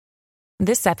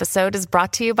This episode is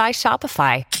brought to you by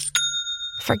Shopify.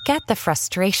 Forget the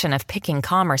frustration of picking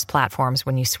commerce platforms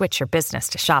when you switch your business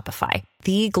to Shopify,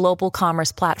 the global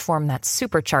commerce platform that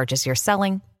supercharges your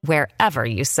selling wherever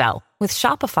you sell. With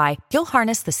Shopify, you'll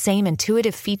harness the same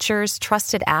intuitive features,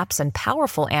 trusted apps, and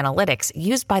powerful analytics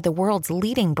used by the world's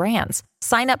leading brands.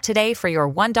 Sign up today for your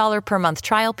 $1 per month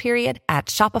trial period at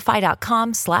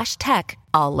shopify.com/tech,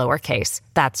 all lowercase.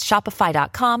 That's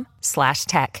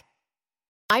shopify.com/tech.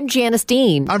 I'm Janice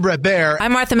Dean. I'm Brett Baer.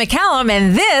 I'm Martha McCallum,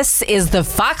 and this is the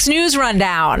Fox News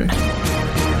Rundown.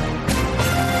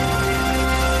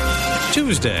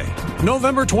 Tuesday,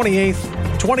 November 28th,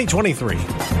 2023.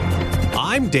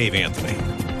 I'm Dave Anthony.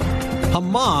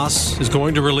 Hamas is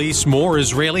going to release more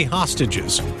Israeli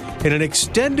hostages in an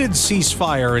extended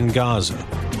ceasefire in Gaza,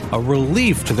 a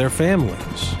relief to their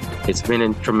families. It's been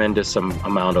a tremendous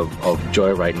amount of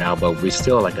joy right now, but we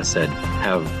still, like I said,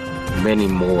 have many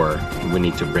more we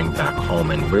need to bring back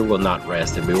home, and we will not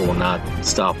rest and we will not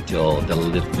stop till the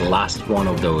last one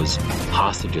of those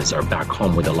hostages are back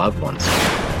home with their loved ones.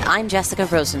 I'm Jessica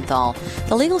Rosenthal.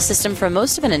 The legal system for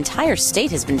most of an entire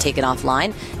state has been taken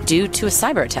offline due to a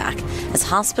cyber attack, as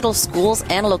hospitals, schools,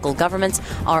 and local governments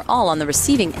are all on the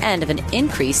receiving end of an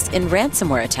increase in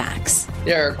ransomware attacks.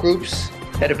 There are groups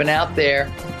that have been out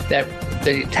there that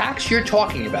the attacks you're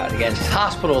talking about against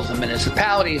hospitals and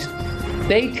municipalities,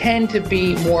 they tend to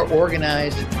be more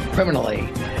organized criminally,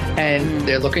 and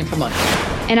they're looking for money.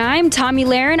 And I'm Tommy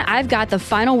Lahren. I've got the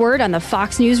final word on the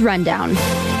Fox News Rundown.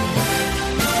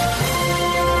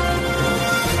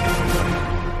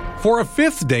 For a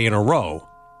fifth day in a row,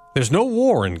 there's no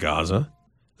war in Gaza.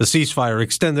 The ceasefire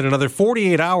extended another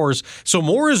 48 hours, so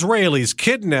more Israelis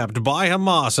kidnapped by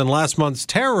Hamas in last month's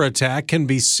terror attack can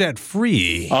be set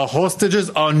free. Our hostages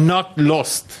are not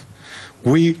lost.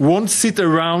 We won't sit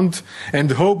around and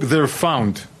hope they're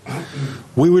found.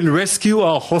 We will rescue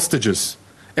our hostages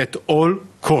at all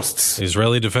costs.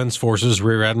 Israeli Defense Forces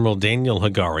Rear Admiral Daniel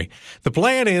Hagari. The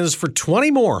plan is for 20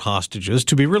 more hostages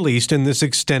to be released in this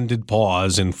extended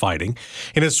pause in fighting,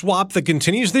 in a swap that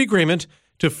continues the agreement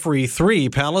to free 3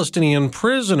 Palestinian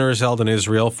prisoners held in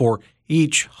Israel for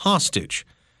each hostage.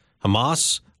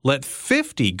 Hamas let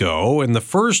 50 go in the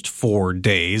first 4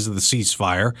 days of the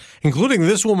ceasefire, including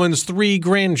this woman's 3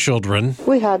 grandchildren.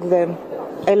 We hug them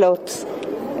a lot,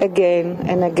 again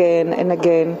and again and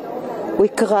again. We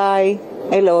cry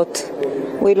a lot.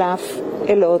 We laugh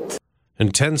a lot.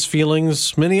 Intense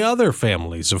feelings many other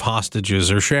families of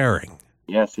hostages are sharing.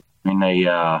 Yes, it's been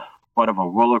a quite of a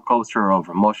roller coaster of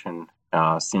emotion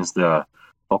since the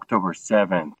October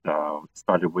 7th.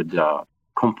 Started with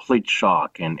complete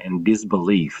shock and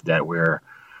disbelief that we're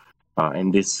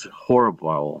in this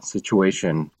horrible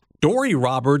situation. Dory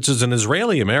Roberts is an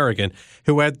Israeli-American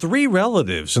who had 3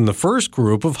 relatives in the first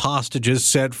group of hostages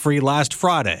set free last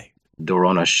Friday.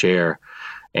 Dorona Sher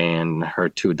and her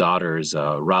 2 daughters,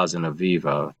 Raz and Aviv,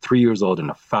 3 years old and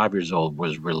a 5 years old,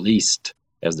 was released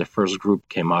as the first group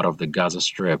came out of the Gaza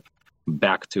Strip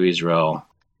back to Israel.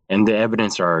 And the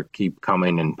evidence keep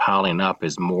coming and piling up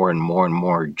as more and more and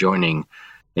more joining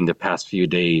in the past few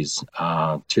days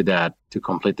to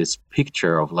complete this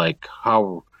picture of like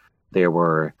how they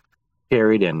were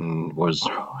carried and was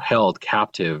held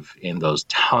captive in those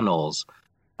tunnels.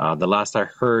 The last I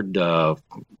heard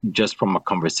just from a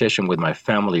conversation with my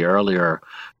family earlier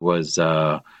was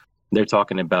they're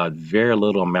talking about very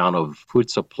little amount of food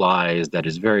supplies that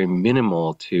is very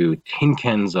minimal to tin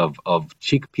cans of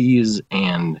chickpeas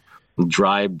and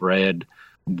dry bread,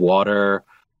 water,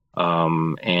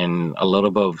 and a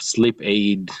little bit of sleep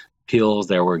aid pills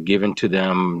that were given to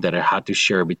them that I had to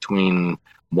share between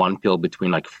one pill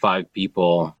between like 5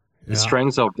 people. Yeah. The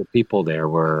strengths of the people there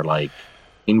were like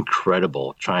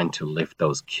incredible, trying to lift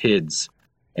those kids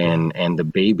and the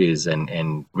babies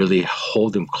and really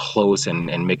hold them close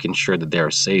and making sure that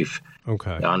they're safe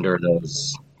under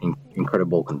those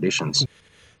incredible conditions.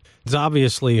 It's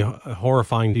obviously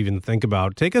horrifying to even think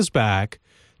about. Take us back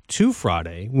to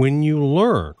Friday when you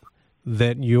learned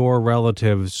that your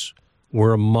relatives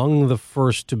were among the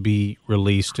first to be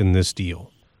released in this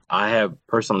deal. I have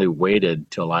personally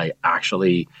waited till I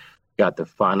actually got the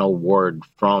final word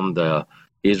from the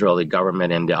Israeli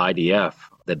government and the IDF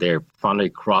that they finally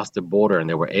crossed the border and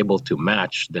they were able to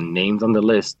match the names on the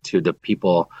list to the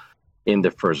people in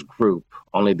the first group.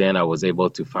 Only then I was able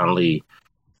to finally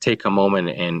take a moment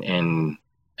and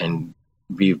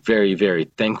be very, very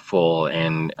thankful,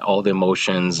 and all the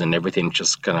emotions and everything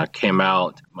just kind of came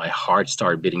out. My heart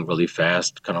started beating really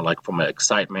fast, kind of like from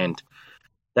excitement.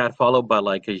 That followed by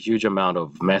like a huge amount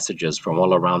of messages from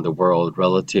all around the world,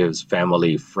 relatives,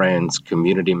 family, friends,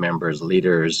 community members,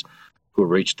 leaders, who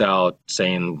reached out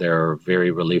saying they're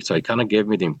very relieved. So it kind of gave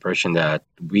me the impression that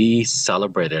we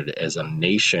celebrated as a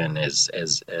nation, as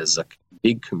a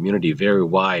big community, very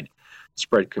wide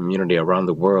spread community around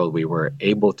the world. We were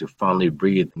able to finally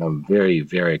breathe. And I'm very,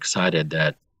 very excited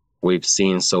that we've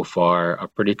seen so far a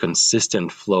pretty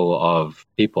consistent flow of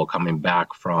people coming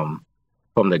back from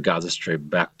the Gaza Strip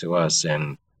back to us.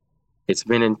 And it's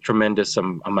been a tremendous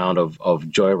amount of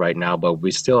joy right now, but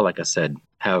we still, like I said,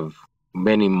 have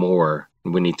many more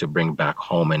we need to bring back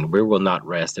home, and we will not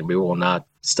rest and we will not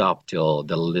stop till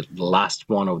the last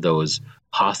one of those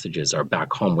hostages are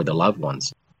back home with the loved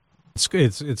ones.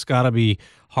 It's got to be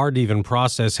hard to even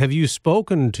process. Have you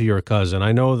spoken to your cousin?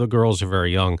 I know the girls are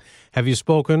very young. Have you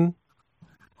spoken?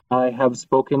 I have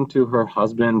spoken to her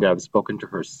husband. I've spoken to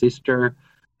her sister.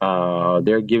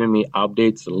 They're giving me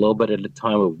updates a little bit at a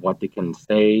time of what they can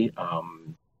say.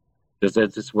 This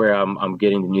is where I'm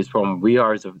getting the news from.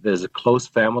 There's a close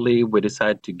family. We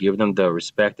decided to give them the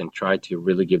respect and try to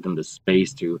really give them the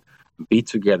space to be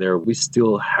together. We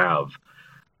still have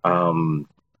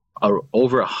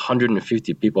over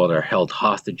 150 people that are held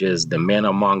hostages, the men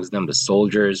amongst them, the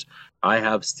soldiers. I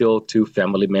have still 2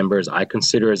 family members I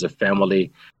consider as a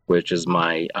family, which is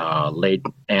my late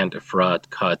Aunt Efrat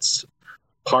Cuts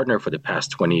partner for the past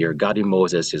 20 years. Gadi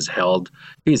Moses is held.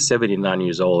 He's 79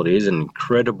 years old. He's an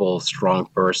incredible, strong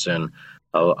person,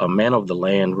 a man of the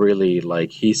land, really.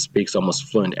 Like, he speaks almost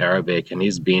fluent Arabic, and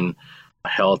he's been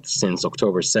held since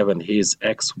October 7th. His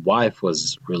ex-wife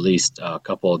was released a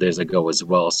couple of days ago as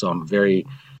well. So I'm very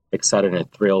excited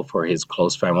and thrilled for his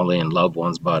close family and loved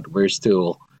ones, but we're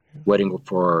still waiting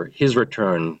for his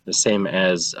return, the same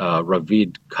as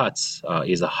Ravid Cuts.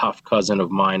 He's a half cousin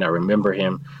of mine. I remember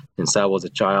him since I was a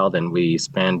child, and we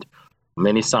spent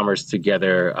many summers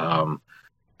together,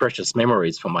 precious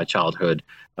memories from my childhood.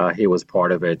 He was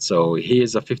part of it. So he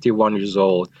is a 51 years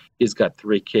old. He's got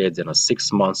 3 kids and a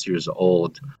 6 months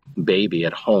old baby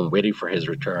at home waiting for his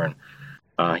return.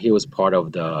 He was part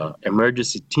of the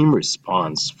emergency team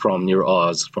response from Nir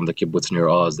Oz, from the kibbutz Nir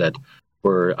Oz, that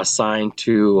were assigned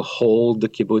to hold the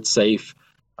kibbutz safe,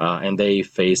 and they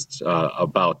faced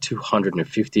about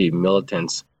 250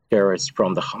 militants, terrorists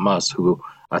from the Hamas, who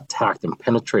attacked and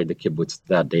penetrated the kibbutz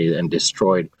that day and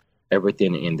destroyed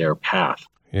everything in their path.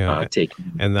 Yeah,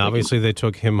 and obviously they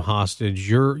took him hostage.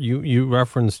 You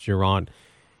referenced your aunt.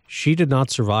 She did not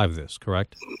survive this,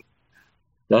 correct?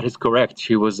 That is correct.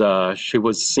 She was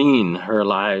seen, her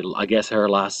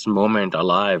last moment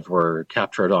alive were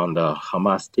captured on the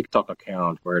Hamas TikTok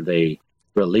account, where they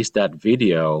released that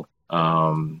video,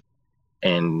 and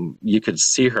you could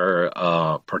see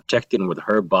her protecting with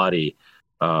her body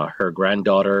her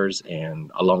granddaughters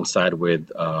and alongside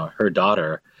with her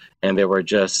daughter, and they were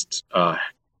just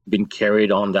being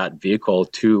carried on that vehicle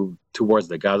towards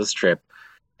the Gaza Strip,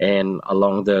 and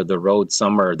along the road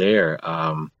somewhere there.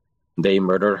 They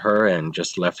murdered her and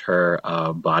just left her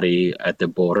body at the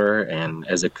border. And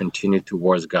as it continued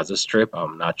towards Gaza Strip,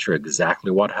 I'm not sure exactly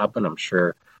what happened. I'm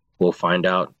sure we'll find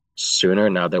out sooner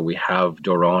now that we have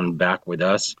Doron back with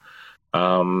us.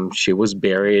 She was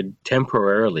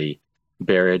temporarily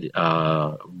buried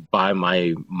by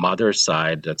my mother's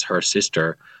side, that's her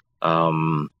sister,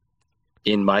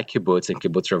 in my kibbutz, in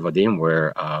Kibbutz Revadim,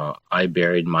 where I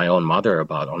buried my own mother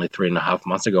about only 3.5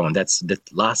 months ago. And that's the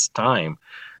last time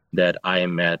that I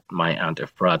met my Aunt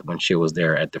Efrat, when she was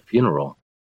there at the funeral.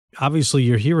 Obviously,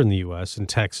 you're here in the U.S., in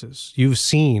Texas. You've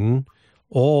seen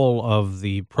all of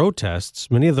the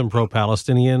protests, many of them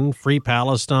pro-Palestinian, Free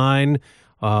Palestine,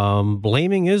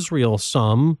 blaming Israel,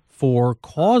 some for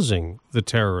causing the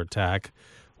terror attack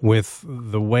with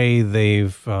the way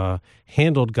they've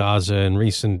handled Gaza in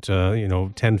recent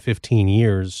 10, 15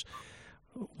 years.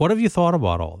 What have you thought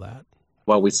about all that?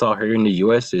 What we saw here in the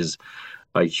U.S. is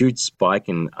a huge spike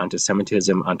in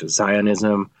anti-Semitism,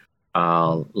 anti-Zionism,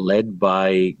 led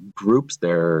by groups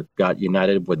that got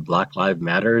united with Black Lives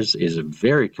Matters. Is a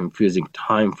very confusing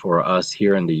time for us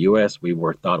here in the U.S. We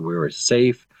thought we were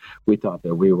safe. We thought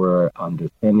that we were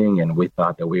understanding, and we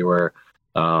thought that we were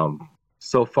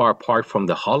so far apart from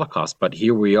the Holocaust. But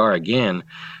here we are again,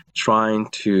 trying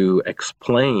to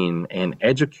explain and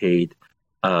educate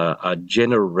a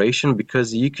generation,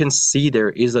 because you can see there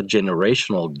is a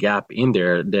generational gap in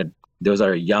there, that those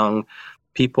are young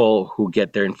people who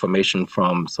get their information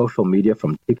from social media,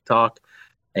 from TikTok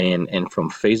and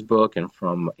from Facebook and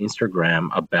from Instagram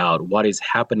about what is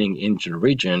happening in the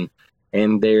region.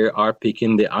 And they are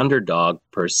picking the underdog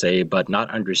per se, but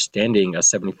not understanding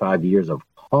 75 years of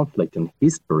conflict and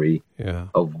history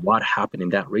of what happened in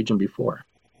that region before.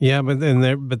 Yeah,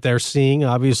 but they're seeing,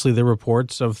 obviously, the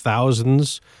reports of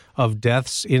thousands of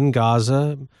deaths in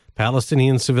Gaza,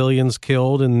 Palestinian civilians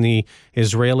killed in the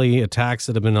Israeli attacks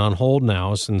that have been on hold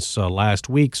now since last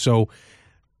week. So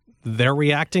they're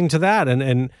reacting to that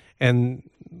and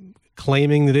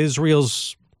claiming that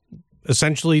Israel's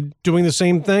essentially doing the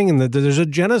same thing and that there's a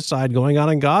genocide going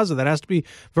on in Gaza. That has to be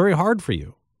very hard for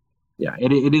you. Yeah,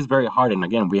 it is very hard. And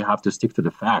again, we have to stick to the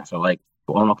facts. So like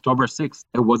on October 6th,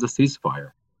 there was a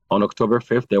ceasefire. On October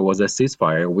 5th, there was a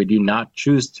ceasefire. We did not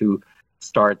choose to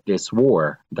start this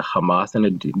war. The Hamas and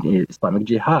the Islamic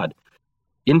Jihad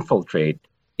infiltrate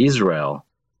Israel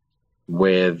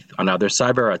with another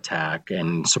cyber attack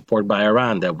and support by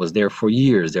Iran that was there for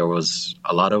years. There was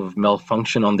a lot of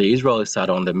malfunction on the Israeli side,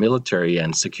 on the military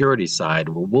and security side.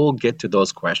 We'll get to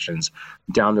those questions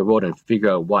down the road and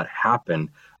figure out what happened,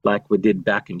 like we did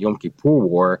back in Yom Kippur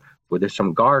War with the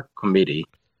Shamgar Committee,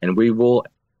 and we will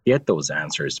get those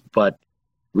answers. But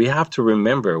we have to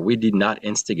remember, we did not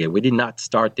instigate. We did not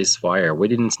start this fire. We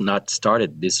did not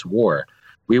started this war.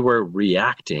 We were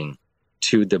reacting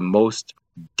to the most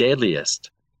deadliest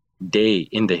day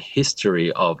in the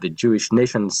history of the Jewish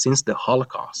nation since the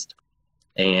Holocaust.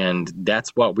 And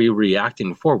that's what we're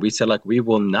reacting for. We said, like, we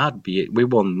will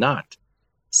not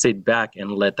sit back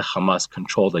and let the Hamas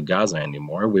control the Gaza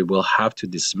anymore. We will have to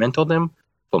dismantle them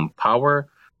from power,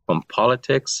 from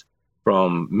politics,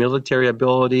 from military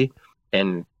ability,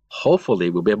 and hopefully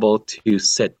we'll be able to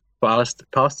set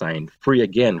Palestine free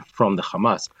again from the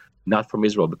Hamas, not from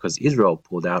Israel, because Israel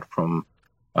pulled out from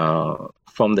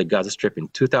the Gaza Strip in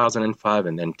 2005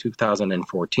 and then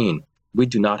 2014. We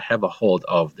do not have a hold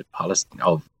of the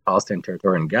Palestinian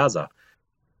territory in Gaza.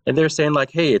 And they're saying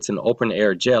like, hey, it's an open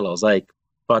air jail. I was like,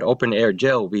 but open air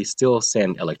jail, we still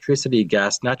send electricity,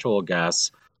 gas, natural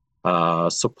gas,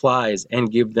 supplies,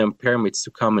 and give them permits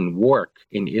to come and work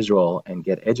in Israel and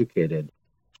get educated.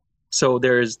 So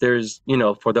there's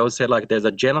for those who said like there's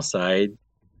a genocide,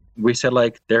 we said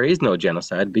like there is no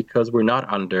genocide because we're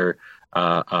not under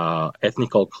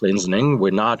ethnical cleansing.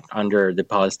 We're not under the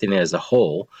Palestinians as a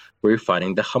whole. We're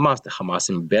fighting the Hamas. The Hamas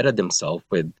embedded themselves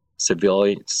with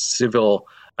civil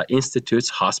institutes,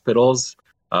 hospitals,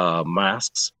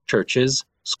 mosques, churches,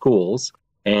 schools,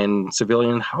 and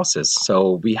civilian houses.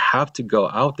 So we have to go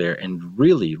out there and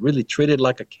really, really treat it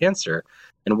like a cancer.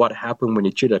 And what happened when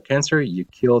you treat a cancer, you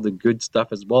kill the good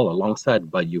stuff as well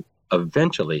alongside, but you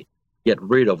eventually get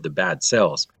rid of the bad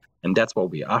cells. And that's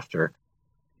what we're after.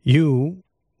 You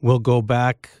will go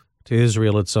back to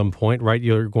Israel at some point, right?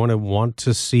 You're going to want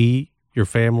to see your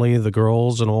family, the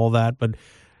girls and all that. But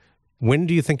when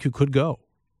do you think you could go?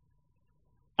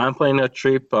 I'm planning a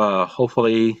trip,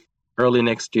 hopefully early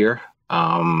next year,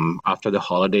 after the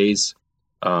holidays,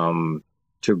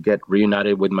 to get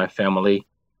reunited with my family,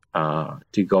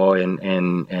 to go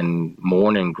and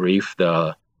mourn and grieve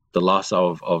the loss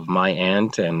of my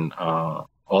aunt and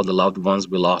all the loved ones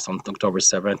we lost on October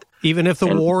 7th. Even if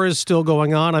the war is still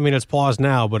going on? I mean, it's paused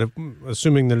now, but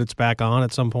assuming that it's back on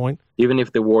at some point? Even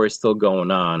if the war is still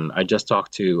going on, I just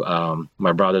talked to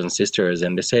my brothers and sisters,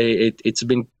 and they say it's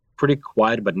been pretty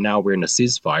quiet, but now we're in a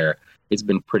ceasefire. It's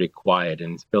been pretty quiet,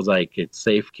 and it feels like it's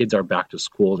safe. Kids are back to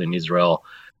school in Israel.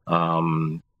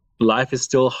 Life is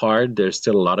still hard. There's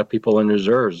still a lot of people in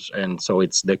reserves, and so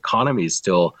the economy is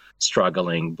still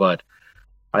struggling. But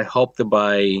I hope that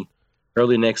by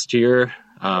early next year,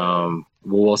 we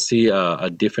will see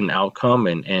a different outcome,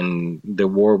 and the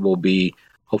war will be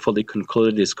hopefully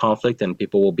concluded, this conflict, and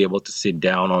people will be able to sit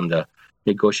down on the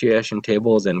negotiation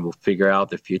tables, and we'll figure out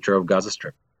the future of Gaza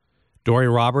Strip. Dory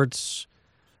Roberts,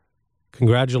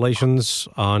 congratulations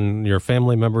on your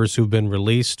family members who've been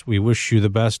released. We wish you the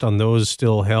best on those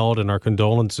still held, and our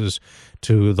condolences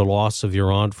to the loss of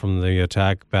your aunt from the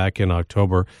attack back in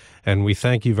October. And we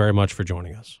thank you very much for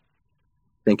joining us.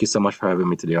 Thank you so much for having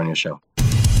me today on your show.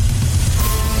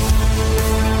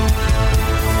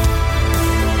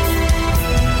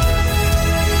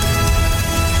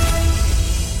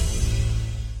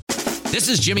 This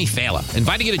is Jimmy Fallon,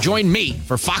 inviting you to join me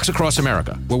for Fox Across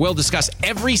America, where we'll discuss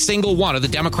every single one of the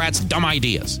Democrats' dumb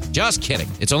ideas. Just kidding.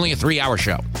 It's only a 3-hour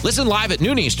show. Listen live at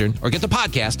noon Eastern or get the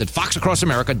podcast at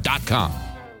foxacrossamerica.com.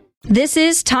 This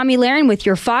is Tommy Lahren with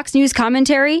your Fox News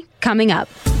commentary coming up.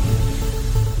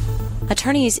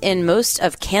 Attorneys in most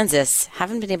of Kansas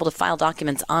haven't been able to file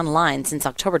documents online since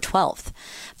October 12th.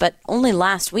 But only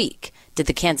last week did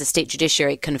the Kansas State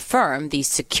Judiciary confirm the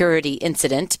security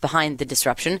incident behind the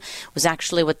disruption was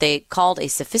actually what they called a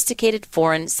sophisticated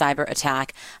foreign cyber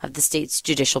attack of the state's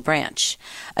judicial branch.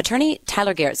 Attorney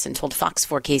Tyler Garretson told Fox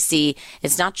 4 KC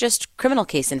it's not just criminal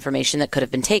case information that could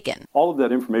have been taken. All of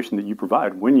that information that you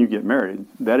provide when you get married,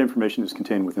 that information is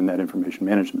contained within that information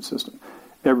management system.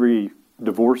 Every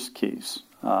divorce case,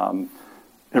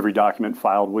 every document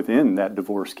filed within that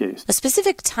divorce case. A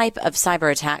specific type of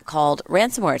cyber attack called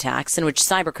ransomware attacks, in which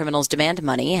cyber criminals demand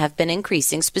money, have been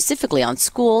increasing specifically on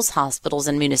schools, hospitals,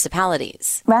 and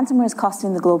municipalities. Ransomware is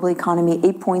costing the global economy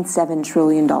 $8.7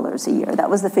 trillion a year. That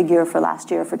was the figure for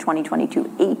last year, for 2022,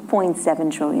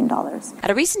 $8.7 trillion. At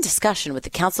a recent discussion with the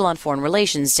Council on Foreign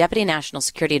Relations, Deputy National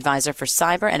Security Advisor for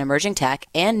Cyber and Emerging Tech,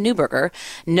 Ann Neuberger,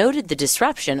 noted the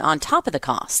disruption on top of the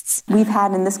costs. We've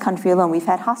had, in this country alone, we've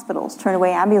had hospitals turn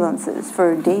away ambulances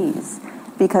for days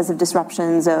because of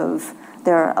disruptions of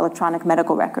their electronic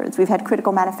medical records. We've had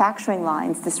critical manufacturing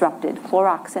lines disrupted.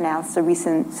 Clorox announced a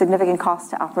recent significant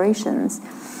cost to operations,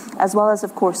 as well as,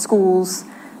 of course, schools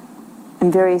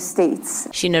in various states.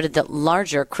 She noted that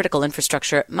larger critical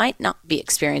infrastructure might not be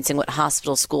experiencing what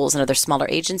hospitals, schools, and other smaller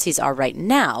agencies are right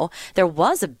now. There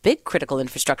was a big critical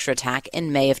infrastructure attack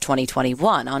in May of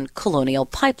 2021 on Colonial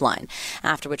Pipeline,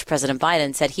 after which President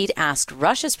Biden said he'd asked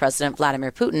Russia's President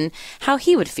Vladimir Putin how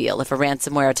he would feel if a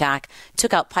ransomware attack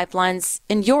took out pipelines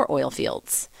in your oil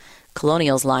fields.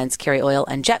 Colonial's lines carry oil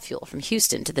and jet fuel from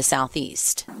Houston to the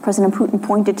southeast. President Putin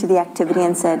pointed to the activity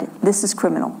and said, "This is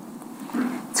criminal.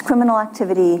 It's criminal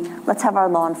activity. Let's have our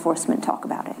law enforcement talk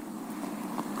about it."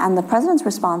 And the president's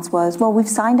response was, well, we've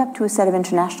signed up to a set of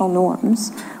international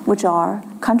norms, which are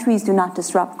countries do not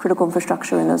disrupt critical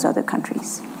infrastructure in those other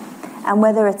countries. And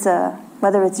whether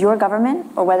it's your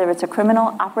government or whether it's a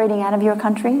criminal operating out of your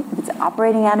country, if it's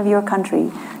operating out of your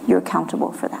country, you're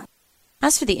accountable for that.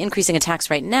 As for the increasing attacks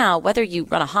right now, whether you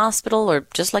run a hospital or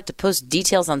just like to post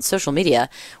details on social media,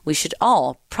 we should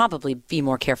all probably be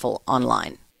more careful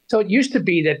online. So it used to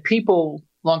be that people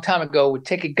a long time ago would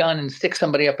take a gun and stick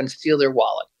somebody up and steal their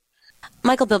wallet.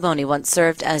 Michael Bilboni once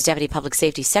served as Deputy Public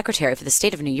Safety Secretary for the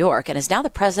state of New York and is now the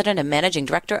President and Managing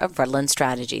Director of Redland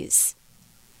Strategies.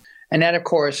 And that, of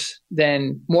course,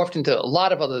 then morphed into a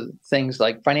lot of other things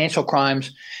like financial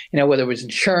crimes, whether it was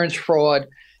insurance fraud.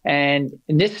 And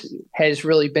this has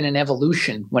really been an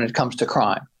evolution when it comes to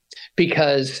crime,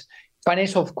 because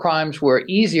financial crimes were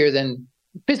easier than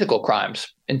physical crimes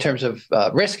in terms of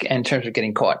risk and in terms of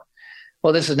getting caught.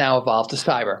 Well, this has now evolved to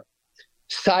cyber.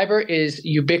 Cyber is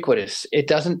ubiquitous. It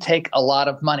doesn't take a lot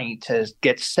of money to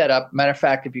get set up. Matter of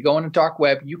fact, if you go on the dark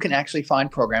web, you can actually find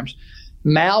programs,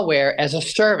 malware as a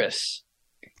service.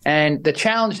 And the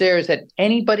challenge there is that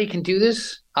anybody can do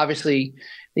this. Obviously,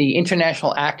 the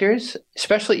international actors,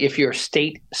 especially if you're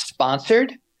state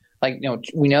sponsored,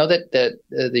 we know that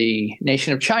the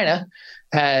nation of China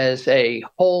has a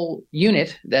whole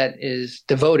unit that is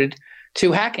devoted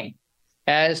to hacking,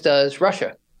 as does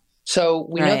Russia. So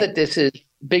we know that this is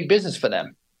big business for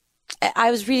them.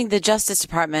 I was reading the Justice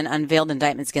Department unveiled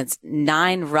indictments against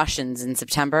 9 Russians in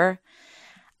September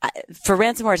for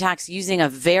ransomware attacks using a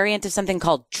variant of something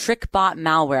called TrickBot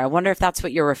malware. I wonder if that's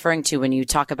what you're referring to when you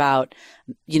talk about,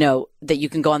 that you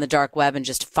can go on the dark web and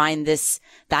just find this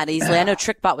that easily. I know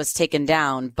TrickBot was taken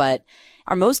down, but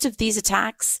are most of these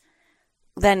attacks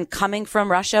then coming from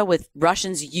Russia, with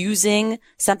Russians using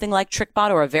something like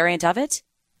TrickBot or a variant of it?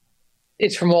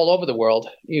 It's from all over the world.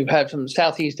 You've had from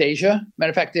Southeast Asia.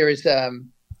 Matter of fact, there is,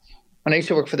 when I used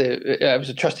to work for I was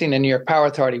a trustee in the New York Power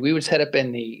Authority, we would set up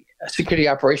in the Security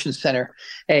Operations Center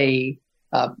a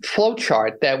flow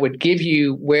chart that would give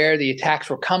you where the attacks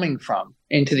were coming from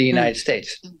into the United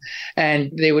States.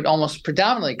 And they would almost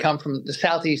predominantly come from the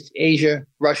Southeast Asia,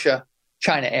 Russia,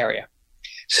 China area.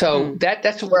 So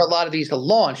that's where a lot of these are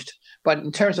launched. But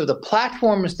in terms of the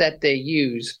platforms that they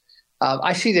use,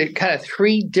 I see there are kind of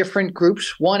 3 different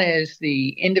groups. One is the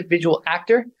individual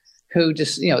actor who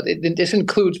just, this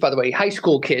includes, by the way, high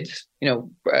school kids,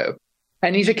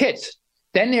 and these are kids.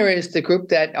 Then there is the group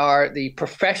that are the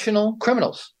professional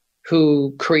criminals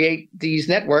who create these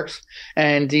networks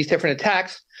and these different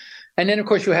attacks. And then, of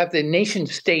course, you have the nation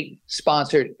state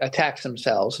sponsored attacks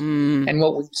themselves. And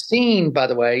what we've seen, by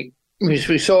the way, is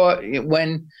we saw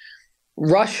when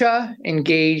Russia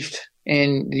engaged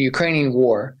in the Ukrainian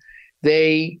war,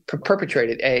 they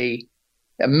perpetrated a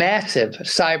massive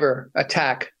cyber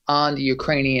attack on the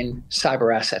Ukrainian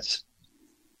cyber assets.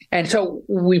 And so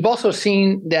we've also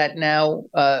seen that now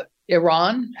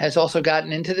Iran has also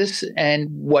gotten into this, and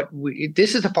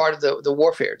this is a part of the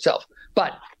warfare itself.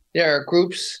 But there are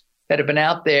groups that have been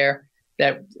out there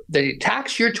that the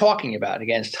attacks you're talking about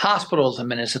against hospitals and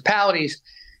municipalities,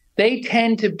 they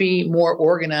tend to be more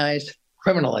organized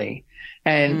criminally,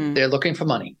 and they're looking for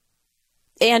money.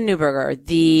 Ann Neuberger,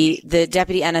 the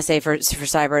deputy NSA for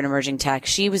cyber and emerging tech,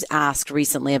 she was asked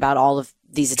recently about all of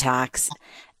these attacks,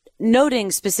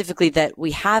 noting specifically that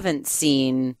we haven't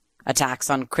seen attacks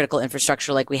on critical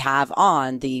infrastructure like we have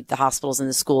on the hospitals and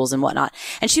the schools and whatnot.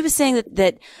 And she was saying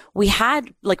that we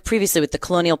had, like previously with the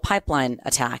Colonial Pipeline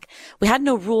attack, we had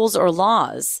no rules or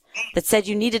laws that said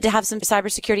you needed to have some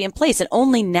cybersecurity in place. And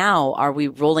only now are we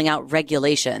rolling out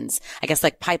regulations. I guess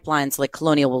like pipelines like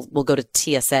Colonial will go to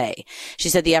TSA. She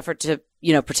said the effort to,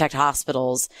 protect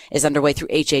hospitals is underway through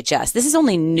HHS. This is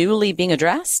only newly being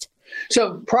addressed.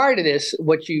 So prior to this,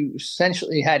 what you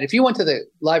essentially had, if you went to the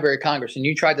Library of Congress and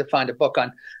you tried to find a book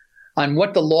on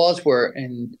what the laws were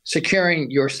in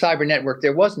securing your cyber network,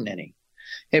 there wasn't any.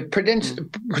 It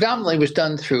predominantly was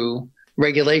done through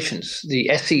regulations, the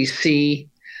SEC,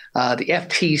 the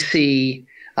FTC,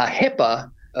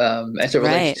 HIPAA, as it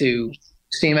relates to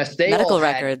CMS.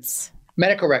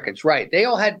 Medical records, right. They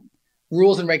all had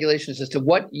rules and regulations as to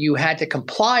what you had to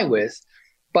comply with,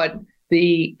 but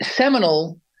the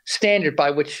seminal standard by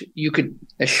which you could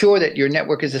assure that your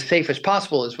network is as safe as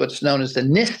possible is what's known as the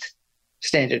NIST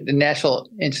standard, the National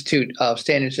Institute of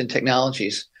Standards and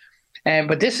Technologies.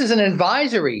 But this is an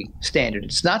advisory standard.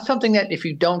 It's not something that if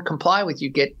you don't comply with, you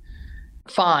get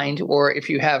fined or if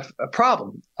you have a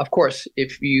problem. Of course,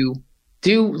 if you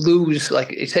do lose,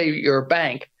 like say you're a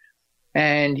bank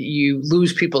and you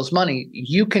lose people's money,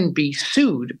 you can be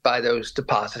sued by those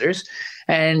depositors.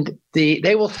 And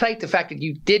they will cite the fact that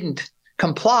you didn't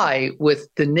comply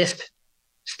with the NIST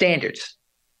standards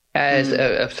as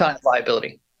a sign of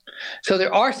liability. So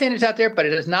there are standards out there, but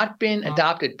it has not been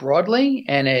adopted broadly.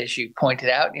 And as you pointed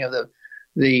out,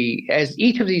 as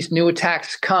each of these new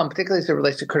attacks come, particularly as it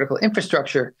relates to critical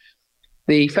infrastructure,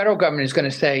 the federal government is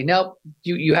going to say, no,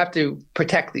 you have to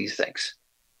protect these things.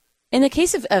 In the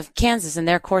case of Kansas and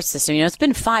their court system, it's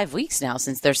been 5 weeks now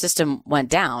since their system went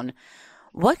down.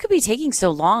 What could be taking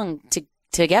so long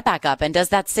to get back up? And does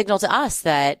that signal to us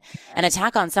that an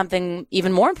attack on something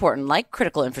even more important like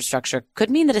critical infrastructure could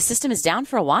mean that a system is down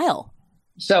for a while?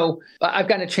 So I've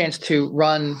gotten a chance to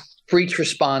run breach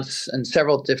response in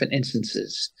several different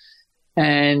instances.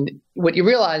 And what you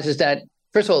realize is that,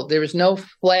 first of all, there is no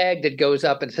flag that goes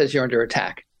up and says you're under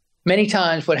attack. Many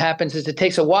times what happens is it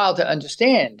takes a while to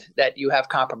understand that you have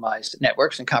compromised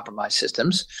networks and compromised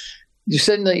systems.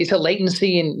 Suddenly it's a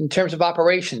latency in terms of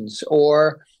operations,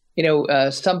 or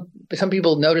some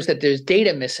people notice that there's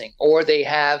data missing, or they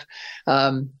have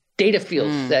data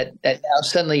fields that now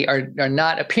suddenly are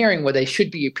not appearing where they should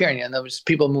be appearing, and those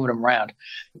people moving them around.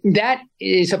 That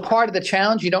is a part of the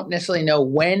challenge. You don't necessarily know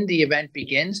when the event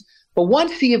begins, but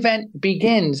once the event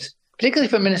begins, particularly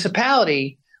for a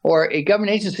municipality or a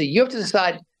government agency, you have to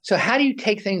decide, so how do you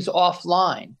take things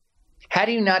offline? How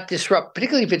do you not disrupt,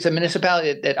 particularly if it's a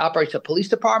municipality that operates a police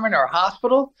department or a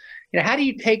hospital? How do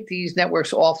you take these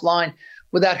networks offline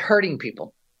without hurting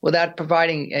people, without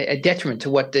providing a detriment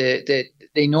to what they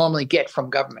normally get from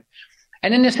government?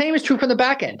 And then the same is true for the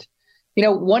back end.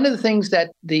 One of the things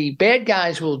that the bad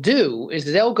guys will do is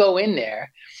they'll go in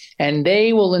there and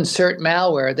they will insert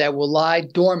malware that will lie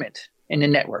dormant in the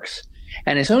networks.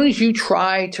 And as soon as you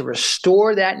try to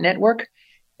restore that network,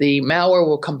 the malware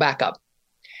will come back up.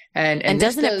 And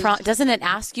doesn't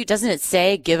it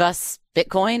say, give us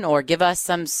Bitcoin or give us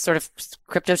some sort of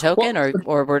crypto token,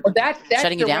 or we're that's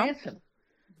shutting you down? Ransom.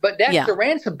 But that's the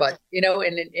ransom. But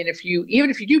and if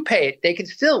you do pay it, they can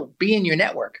still be in your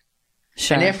network.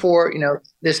 Sure. And therefore,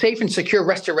 the safe and secure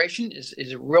restoration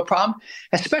is a real problem,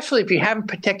 especially if you haven't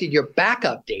protected your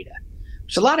backup data,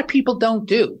 which a lot of people don't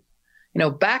do.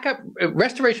 Backup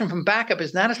restoration from backup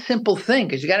is not a simple thing,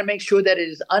 because you got to make sure that it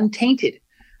is untainted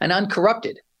and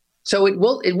uncorrupted. So it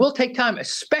will take time,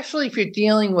 especially if you're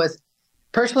dealing with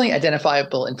personally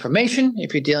identifiable information,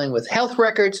 if you're dealing with health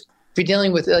records, if you're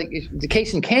dealing with, like the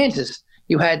case in Kansas,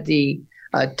 you had the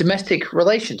domestic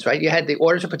relations, right? You had the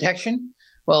orders of protection.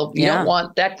 Well, you don't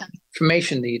want that kind of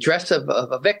information, the address of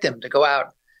a victim, to go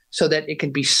out so that it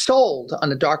can be sold on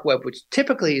the dark web, which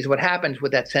typically is what happens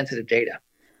with that sensitive data.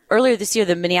 Earlier this year,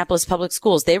 the Minneapolis Public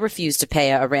Schools, they refused to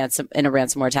pay a ransom in a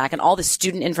ransomware attack, and all the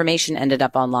student information ended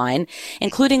up online,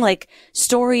 including like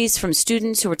stories from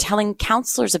students who were telling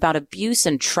counselors about abuse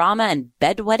and trauma and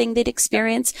bedwetting they'd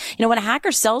experienced. When a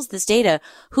hacker sells this data,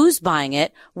 who's buying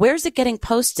it? Where's it getting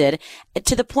posted?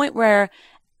 To the point where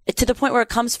it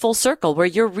comes full circle, where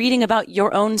you're reading about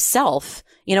your own self,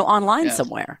 online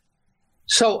somewhere.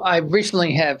 So I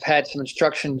recently have had some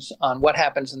instructions on what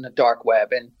happens in the dark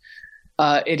web, and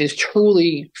it is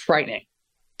truly frightening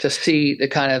to see the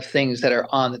kind of things that are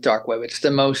on the dark web. It's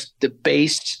the most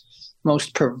debased,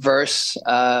 most perverse,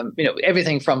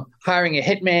 everything from hiring a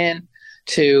hitman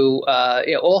to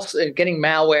also getting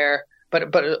malware,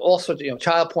 but also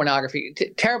child pornography.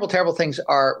 Terrible, terrible things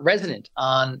are resident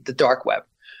on the dark web.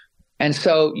 And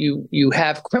so you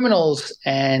have criminals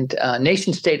and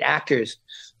nation-state actors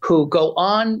who go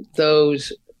on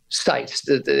those sites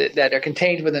that are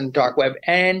contained within the dark web,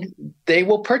 and they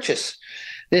will purchase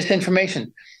this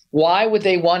information. Why would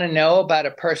they want to know about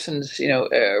a person's,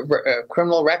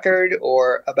 criminal record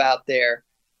or about their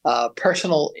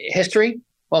personal history?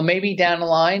 Well, maybe down the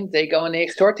line they go and they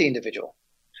extort the individual.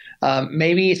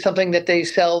 Maybe it's something that they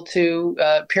sell to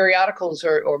periodicals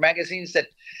or magazines that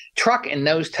truck in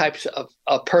those types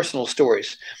of personal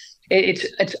stories.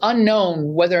 It's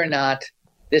unknown whether or not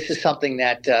this is something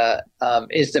that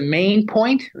is the main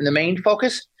point, the main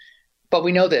focus. But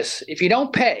we know this: if you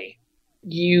don't pay,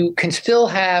 you can still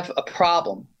have a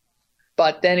problem.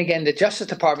 But then again, the Justice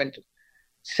Department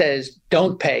says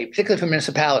don't pay, particularly for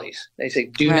municipalities. They say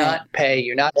do not pay.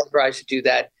 You're not authorized to do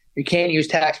that. You can't use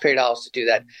taxpayer dollars to do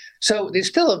that. So there's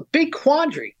still a big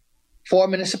quandary for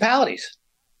municipalities.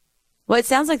 Well, it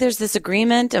sounds like there's this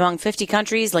agreement among 50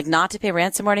 countries, like not to pay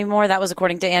ransomware anymore. That was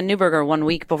according to Ann Neuberger 1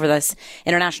 week before this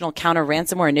International Counter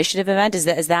Ransomware Initiative event. Is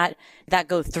that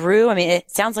go through? I mean, it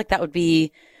sounds like that would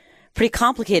be pretty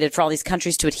complicated for all these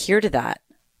countries to adhere to that.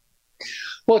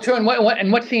 Well, true. And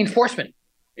what's the enforcement?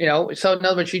 So in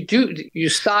other words, you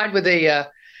side with an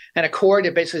accord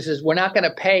that basically says we're not going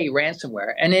to pay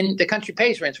ransomware, and then the country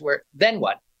pays ransomware. Then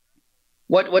what?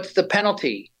 What's the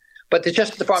penalty? But the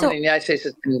Justice Department in the United States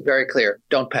has been very clear: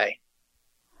 don't pay.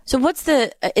 So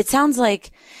it sounds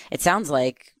like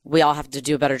we all have to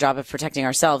do a better job of protecting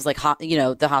ourselves. Like,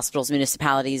 the hospitals,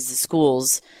 municipalities, the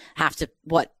schools have to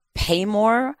pay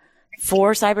more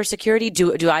for cybersecurity?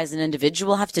 Do I as an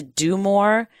individual have to do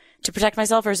more to protect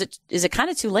myself, or is it kind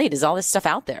of too late? Is all this stuff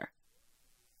out there?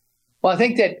 Well, I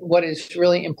think that what is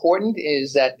really important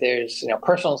is that there's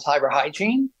personal cyber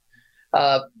hygiene.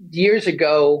 Years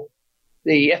ago,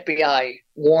 the FBI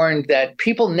warned that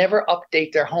people never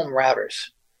update their home routers.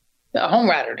 Now, home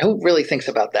router, who really thinks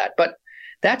about that? But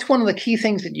that's one of the key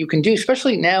things that you can do,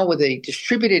 especially now with a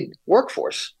distributed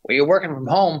workforce where you're working from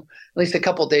home at least a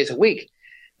couple of days a week.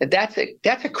 That's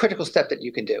a critical step that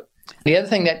you can do. The other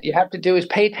thing that you have to do is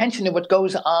pay attention to what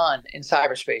goes on in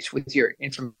cyberspace with your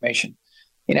information,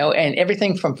 and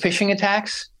everything from phishing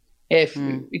attacks. If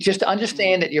you just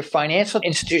understand that your financial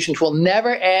institutions will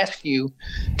never ask you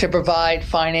to provide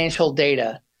financial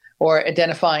data or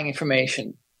identifying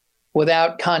information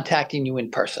without contacting you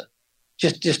in person.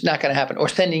 Just not going to happen, or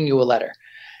sending you a letter.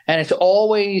 And it's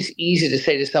always easy to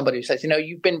say to somebody who says,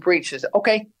 you've been breached, says,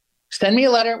 okay, send me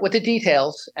a letter with the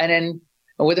details and then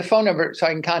with a phone number so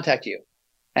I can contact you,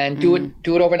 and do it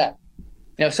overnight.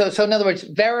 So in other words,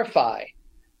 verify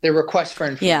the request for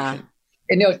information. Yeah.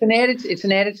 And it's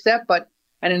an added step,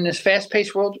 and in this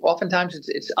fast-paced world, oftentimes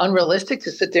it's unrealistic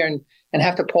to sit there and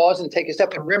have to pause and take a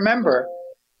step. But remember,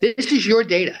 this is your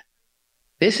data.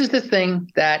 This is the thing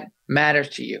that matters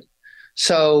to you.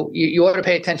 So you ought to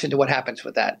pay attention to what happens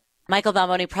with that. Michael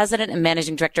Balboni, President and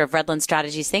Managing Director of Redland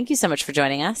Strategies, thank you so much for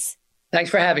joining us. Thanks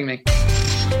for having me.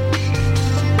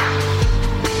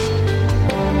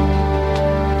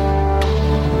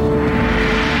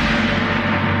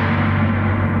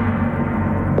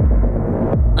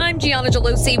 Gianna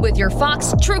Gelosi with your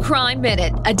Fox True Crime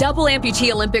Minute. A double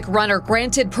amputee Olympic runner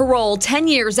granted parole 10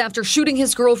 years after shooting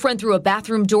his girlfriend through a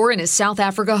bathroom door in his South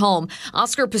Africa home.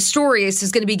 Oscar Pistorius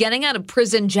is going to be getting out of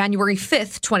prison January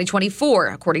 5th, 2024,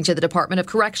 according to the Department of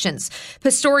Corrections.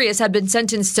 Pistorius had been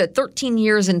sentenced to 13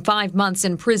 years and 5 months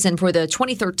in prison for the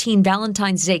 2013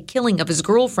 Valentine's Day killing of his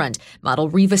girlfriend, model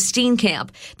Reva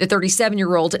Steenkamp. The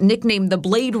 37-year-old, nicknamed the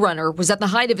Blade Runner, was at the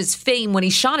height of his fame when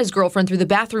he shot his girlfriend through the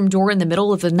bathroom door in the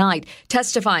middle of the night,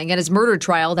 testifying at his murder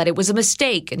trial that it was a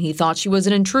mistake and he thought she was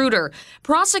an intruder.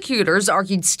 Prosecutors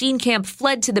argued Steenkamp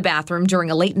fled to the bathroom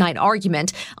during a late-night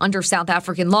argument. Under South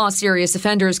African law, serious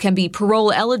offenders can be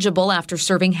parole eligible after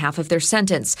serving half of their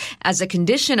sentence. As a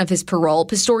condition of his parole,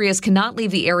 Pistorius cannot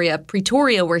leave the area of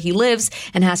Pretoria where he lives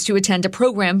and has to attend a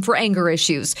program for anger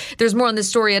issues. There's more on this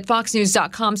story at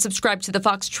foxnews.com. Subscribe to the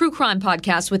Fox True Crime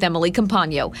Podcast with Emily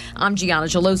Campagno. I'm Gianna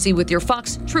Gelosi with your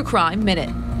Fox True Crime Minute.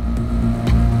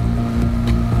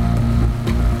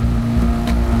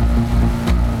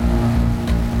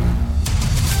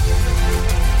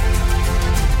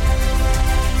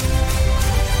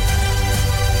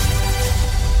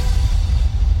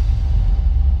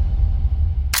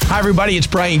 Hi, everybody. It's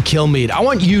Brian Kilmeade. I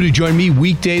want you to join me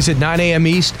weekdays at 9 a.m.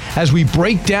 East as we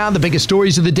break down the biggest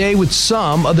stories of the day with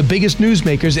some of the biggest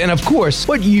newsmakers and, of course,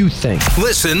 what you think.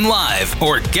 Listen live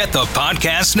or get the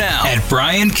podcast now at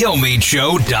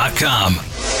BrianKilmeadShow.com.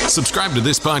 Subscribe to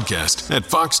this podcast at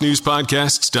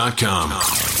FoxNewsPodcasts.com.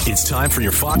 It's time for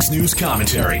your Fox News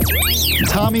commentary.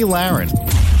 Tommy Lahren.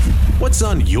 What's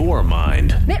on your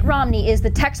mind? Mitt Romney is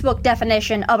the textbook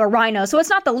definition of a rhino, so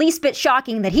it's not the least bit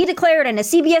shocking that he declared in a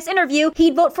CBS interview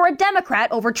he'd vote for a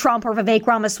Democrat over Trump or Vivek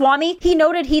Ramaswamy. He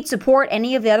noted he'd support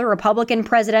any of the other Republican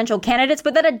presidential candidates,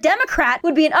 but that a Democrat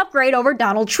would be an upgrade over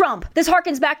Donald Trump. This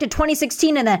harkens back to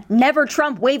 2016 and the Never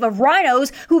Trump wave of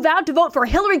rhinos who vowed to vote for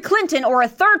Hillary Clinton or a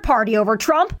third party over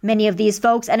Trump. Many of these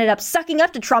folks ended up sucking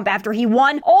up to Trump after he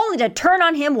won, only to turn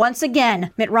on him once again.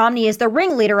 Mitt Romney is the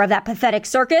ringleader of that pathetic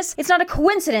circus. It's not a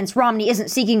coincidence Romney isn't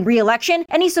seeking re-election.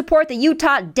 Any support the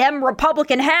Utah Dem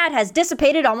Republican had has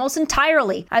dissipated almost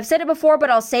entirely. I've said it before, but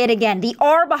I'll say it again. The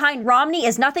R behind Romney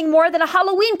is nothing more than a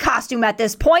Halloween costume at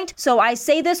this point, so I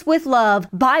say this with love.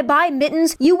 Bye-bye,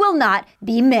 Mittens. You will not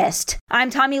be missed. I'm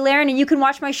Tommy Lahren, and you can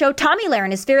watch my show Tommy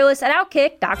Lahren is Fearless at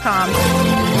Outkick.com.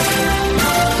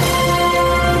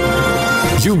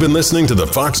 You've been listening to the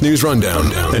Fox News Rundown.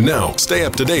 And now, stay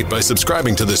up to date by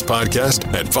subscribing to this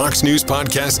podcast at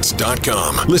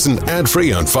foxnewspodcasts.com. Listen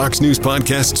ad-free on Fox News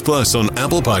Podcasts Plus on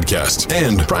Apple Podcasts.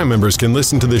 And Prime members can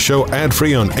listen to the show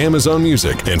ad-free on Amazon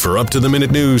Music. And for up-to-the-minute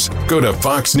news, go to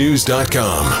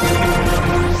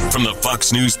foxnews.com. From the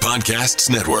Fox News Podcasts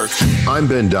Network. I'm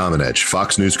Ben Domenech,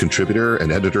 Fox News contributor and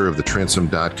editor of the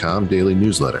Transom.com daily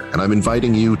newsletter, and I'm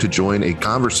inviting you to join a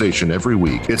conversation every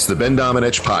week. It's the Ben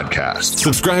Domenech Podcast.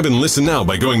 Subscribe and listen now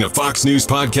by going to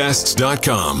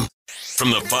foxnewspodcasts.com.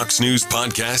 From the Fox News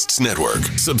Podcasts Network,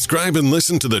 subscribe and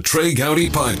listen to the Trey Gowdy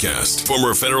Podcast.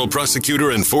 Former federal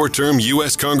prosecutor and 4-term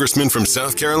U.S. Congressman from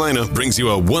South Carolina brings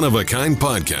you a one-of-a-kind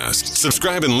podcast.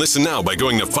 Subscribe and listen now by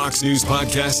going to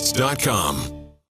foxnewspodcasts.com.